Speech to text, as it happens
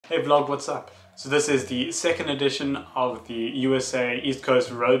Hey vlog, what's up? So this is the second edition of the USA East Coast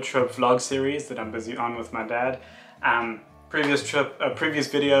road trip vlog series that I'm busy on with my dad. Previous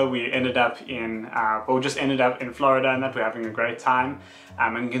video we ended up in, just ended up in Florida, and that we're having a great time.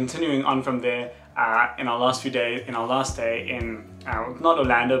 And continuing on from there, in our last day in, not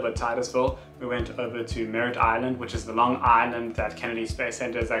Orlando but Titusville, we went over to Merritt Island, which is the long island that Kennedy Space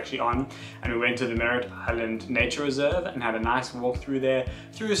Center is actually on. And we went to the Merritt Island Nature Reserve and had a nice walk through there,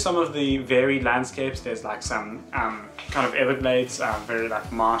 through some of the varied landscapes. There's like some kind of Everglades, very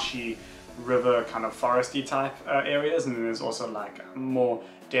like marshy, river kind of foresty type areas, and then there's also like more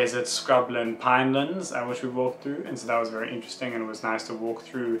desert scrubland pinelands which we walked through, and so that was very interesting, and it was nice to walk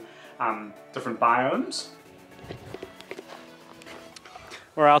through different biomes.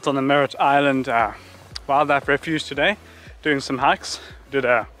 We're out on the Merritt Island Wildlife Refuge today doing some hikes. Did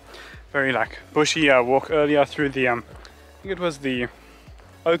a very like bushy walk earlier through the I think it was the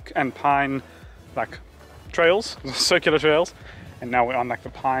oak and pine like trails, circular trails. And now we're on like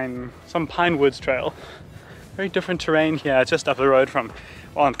some pine woods trail. Very different terrain here, just up the road from,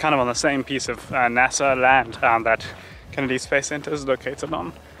 well, kind of on the same piece of NASA land that Kennedy Space Center is located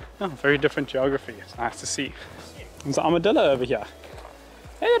on. Oh, very different geography. It's nice to see. There's an armadillo over here.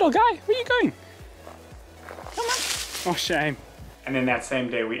 Hey little guy, where are you going? Come on. Oh, shame. And then that same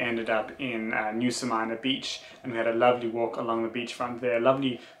day we ended up in New Smyrna Beach, and we had a lovely walk along the beachfront there.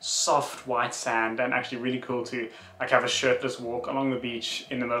 Lovely soft white sand, and actually really cool to like have a shirtless walk along the beach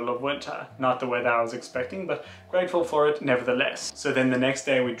in the middle of winter. Not the weather I was expecting, but grateful for it nevertheless. So then the next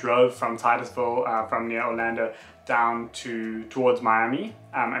day we drove from Titusville, from near Orlando, down towards Miami,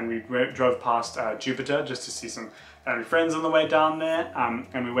 and we drove past Jupiter just to see some family friends on the way down there,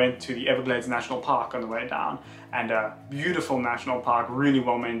 and we went to the Everglades National Park on the way down, and a beautiful national park, really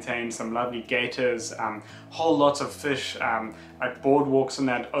well maintained, some lovely gators, whole lots of fish, like boardwalks and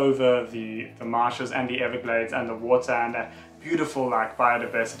that over the marshes and the Everglades and the water, and beautiful like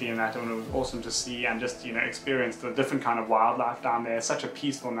biodiversity in that, and it was awesome to see and just, you know, experience the different kind of wildlife down there. Such a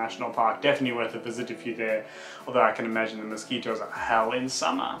peaceful national park, definitely worth a visit if you're there, although I can imagine the mosquitoes are hell in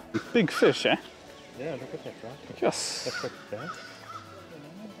summer. Big fish, eh? Yeah, look at that, right? Yes. That's what it does.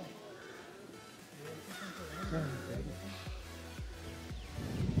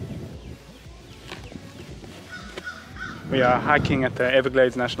 We are hiking at the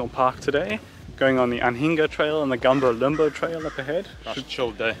Everglades National Park today, going on the Anhinga Trail and the Gumbo Limbo Trail up ahead. Nice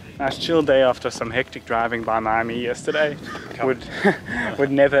chill day. Nice chill day after some hectic driving by Miami yesterday.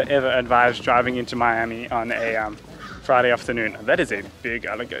 Would never ever advise driving into Miami on a Friday afternoon. That is a big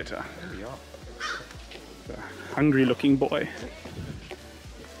alligator. Hungry looking boy.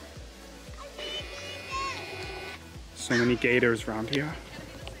 So many gators around here.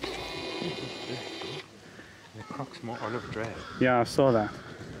 The croc's more olive drab. Yeah, I saw that.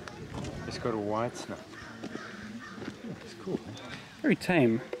 It's got a white snout. It's cool, man. Very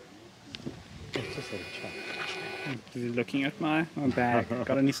tame. It's just a chat. Is he looking at my bag?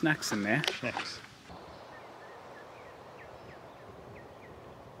 Got any snacks in there? Snacks.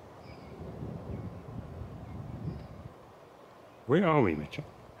 Where are we, Mitchell?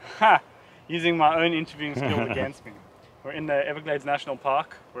 Ha! Using my own interviewing skills against me. We're in the Everglades National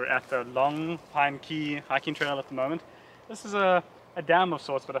Park. We're at the Long Pine Key hiking trail at the moment. This is a dam of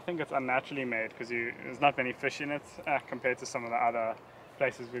sorts, but I think it's unnaturally made because there's not many fish in it compared to some of the other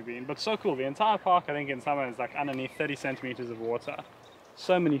places we've been. But so cool. The entire park, I think, in summer is like underneath 30 centimeters of water.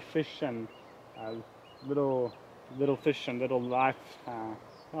 So many fish and little fish and little life. Oh,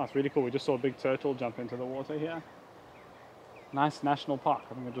 it's really cool. We just saw a big turtle jump into the water here. Nice national park.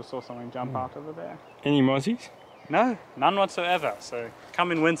 I think I just saw something jump out over there. Any mozzies? No, none whatsoever. So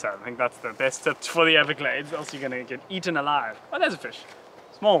come in winter. I think that's the best tip for the Everglades, else you're going to get eaten alive. Oh, there's a fish.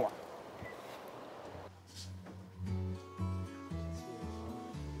 Small one.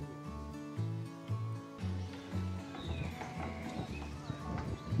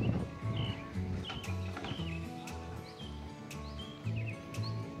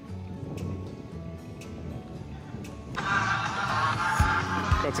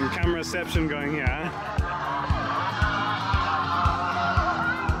 Got some camera reception going here.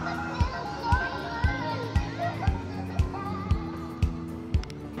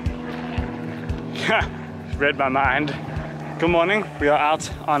 Read my mind. Good morning. We are out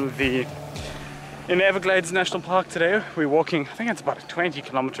in the Everglades National Park today. We're walking, I think it's about a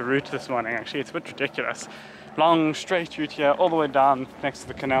 20-kilometer route this morning actually. It's a bit ridiculous. Long straight route here all the way down next to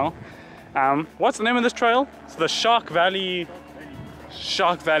the canal. What's the name of this trail? It's the Shark Valley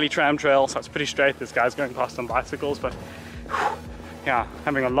Tram Trail, so it's pretty straight. There's guys going past on bicycles, but yeah,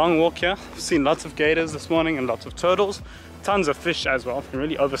 having a long walk here. I've seen lots of gators this morning and lots of turtles. tons of fish as well. It's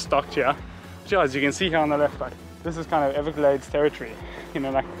really overstocked here. But yeah, as you can see here on the left, like this is kind of Everglades territory. You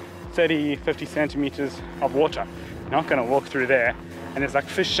know, like 30-50 centimeters of water. You're not going to walk through there. And there's like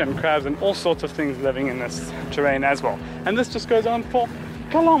fish and crabs and all sorts of things living in this terrain as well. And this just goes on for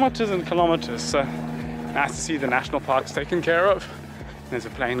kilometers and kilometers. So nice to see the national parks taken care of. There's a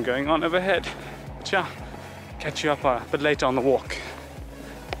plane going on overhead. But yeah, catch you up a bit later on the walk.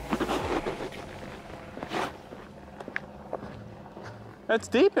 It's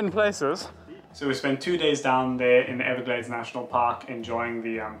deep in places. So we spent 2 days down there in the Everglades National Park enjoying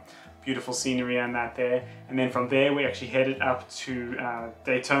the beautiful scenery and that there. And then from there we actually headed up to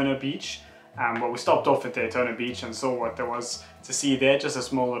Daytona Beach. Well, we stopped off at Daytona Beach and saw what there was to see there. Just a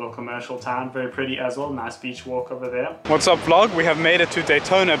small little commercial town, very pretty as well. Nice beach walk over there. What's up vlog? We have made it to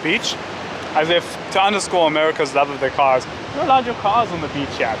Daytona Beach. As if to underscore America's love of their cars, you're allowed your cars on the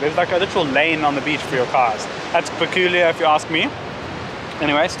beach here. There's like a literal lane on the beach for your cars. That's peculiar if you ask me.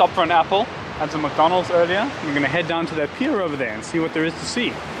 Anyway, stopped for an apple, had some McDonald's earlier. We're gonna head down to that pier over there and see what there is to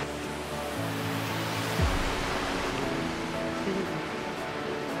see.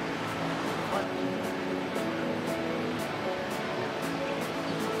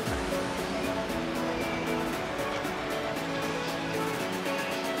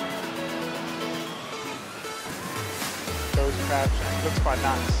 Those crab shack looks quite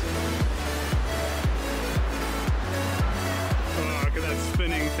nice. Oh, look at that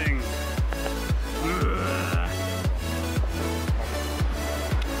spinning thing.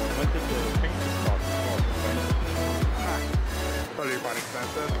 Probably quite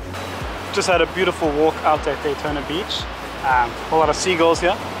expensive. Just had a beautiful walk out at Daytona Beach. A whole lot of seagulls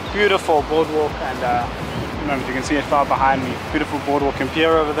here. Beautiful boardwalk, and I don't know if you can see it far behind me. Beautiful boardwalk and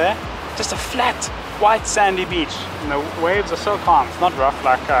pier over there. Just a flat, white sandy beach, and the waves are so calm. It's not rough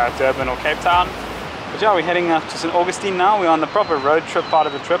like Durban or Cape Town. But yeah, we're heading up to St. Augustine now. We're on the proper road trip part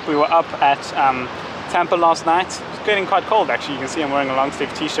of the trip. We were up at Tampa last night. It's getting quite cold actually. You can see I'm wearing a long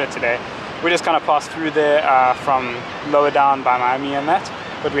sleeve t-shirt today. We just kind of passed through there from lower down by Miami and that.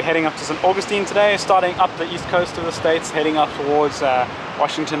 But we're heading up to St. Augustine today, starting up the east coast of the states, heading up towards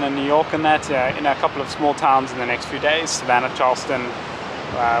Washington and New York and that, in a couple of small towns in the next few days. Savannah, Charleston,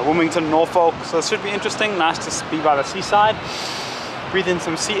 Wilmington, Norfolk. So it should be interesting. Nice to be by the seaside, breathe in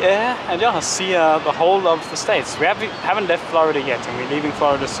some sea air, and yeah, see the whole of the states. We haven't left Florida yet, and we're leaving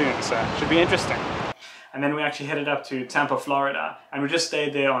Florida soon, so it should be interesting. And then we actually headed up to Tampa, Florida, and we just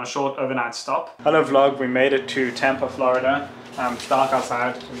stayed there on a short overnight stop. Hello vlog, we made it to Tampa, Florida. It's dark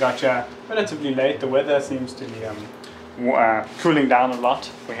outside. We got here relatively late. The weather seems to be cooling down a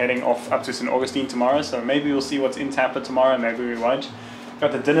lot. We're heading off up to St. Augustine tomorrow, so maybe we'll see what's in Tampa tomorrow, maybe we won't.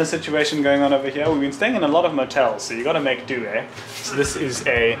 Got the dinner situation going on over here. We've been staying in a lot of motels, so you got to make do, eh? So this is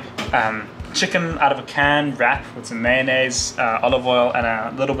a chicken out of a can wrap with some mayonnaise, olive oil, and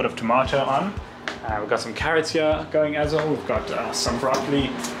a little bit of tomato on. We've got some carrots here going as well. We've got some broccoli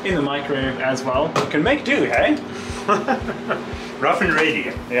in the microwave as well. We can make do, hey? Rough and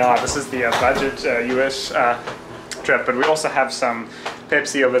ready. Yeah, this is the budget US trip, but we also have some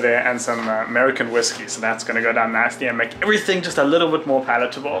Pepsi over there and some American whiskey, so that's going to go down nicely and make everything just a little bit more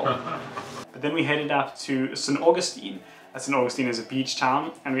palatable. But then we headed up to St. Augustine. St. Augustine is a beach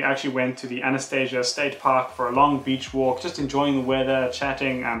town, and we actually went to the Anastasia State Park for a long beach walk, just enjoying the weather,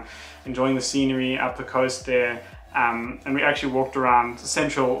 chatting, enjoying the scenery up the coast there. And we actually walked around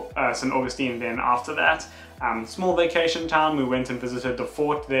central St. Augustine then after that. Small vacation town. We went and visited the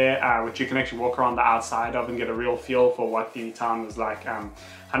fort there, which you can actually walk around the outside of and get a real feel for what the town was like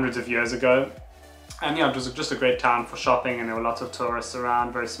hundreds of years ago. And yeah, it was just a great town for shopping, and there were lots of tourists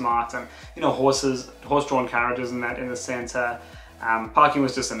around, very smart, and you know, horse-drawn carriages and that in the center. Parking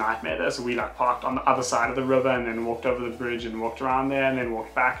was just a nightmare there, so we like parked on the other side of the river and then walked over the bridge and walked around there and then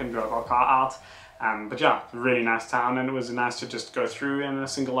walked back and drove our car out. But yeah, a really nice town, and it was nice to just go through in a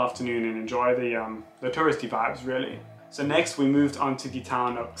single afternoon and enjoy the touristy vibes, really. So next we moved on to the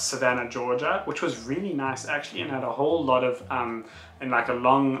town of Savannah, Georgia, which was really nice actually, and had a whole lot of, and like a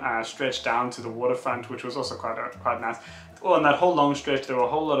long stretch down to the waterfront, which was also quite nice. Oh, and that whole long stretch, there were a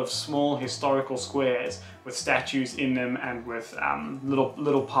whole lot of small historical squares with statues in them and with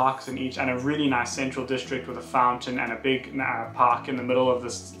little parks in each, and a really nice central district with a fountain and a big park in the middle of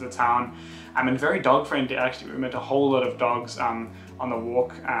the town. And very dog friendly actually. We met a whole lot of dogs on the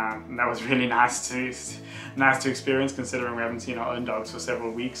walk, and that was really nice to experience, considering we haven't seen our own dogs for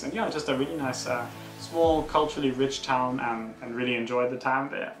several weeks. And yeah, just a really nice small culturally rich town, and really enjoyed the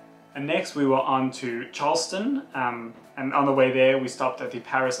time there. And next we were on to Charleston, and on the way there we stopped at the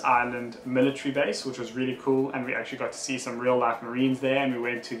Paris Island military base, which was really cool, and we actually got to see some real life Marines there, and we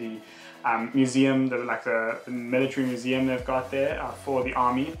went to the museum, the military museum they've got there for the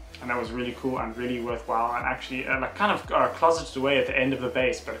army, and that was really cool and really worthwhile, and actually like kind of closeted away at the end of the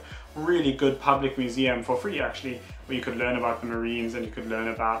base, but really good public museum for free actually, where you could learn about the Marines and you could learn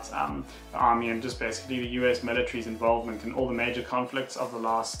about the army and just basically the US military's involvement in all the major conflicts of the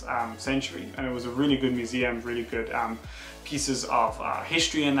last century. And it was a really good museum, really good pieces of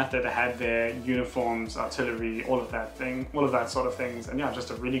history in that they had there, uniforms, artillery, all of that sort of things, and yeah, just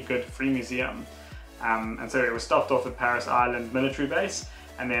a really good free museum. And so it was stopped off at Paris Island military base,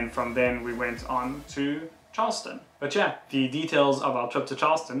 and then from then we went on to Charleston. But yeah, the details of our trip to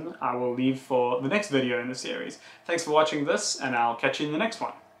Charleston I will leave for the next video in the series. Thanks for watching this, and I'll catch you in the next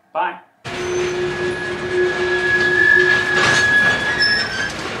one. Bye!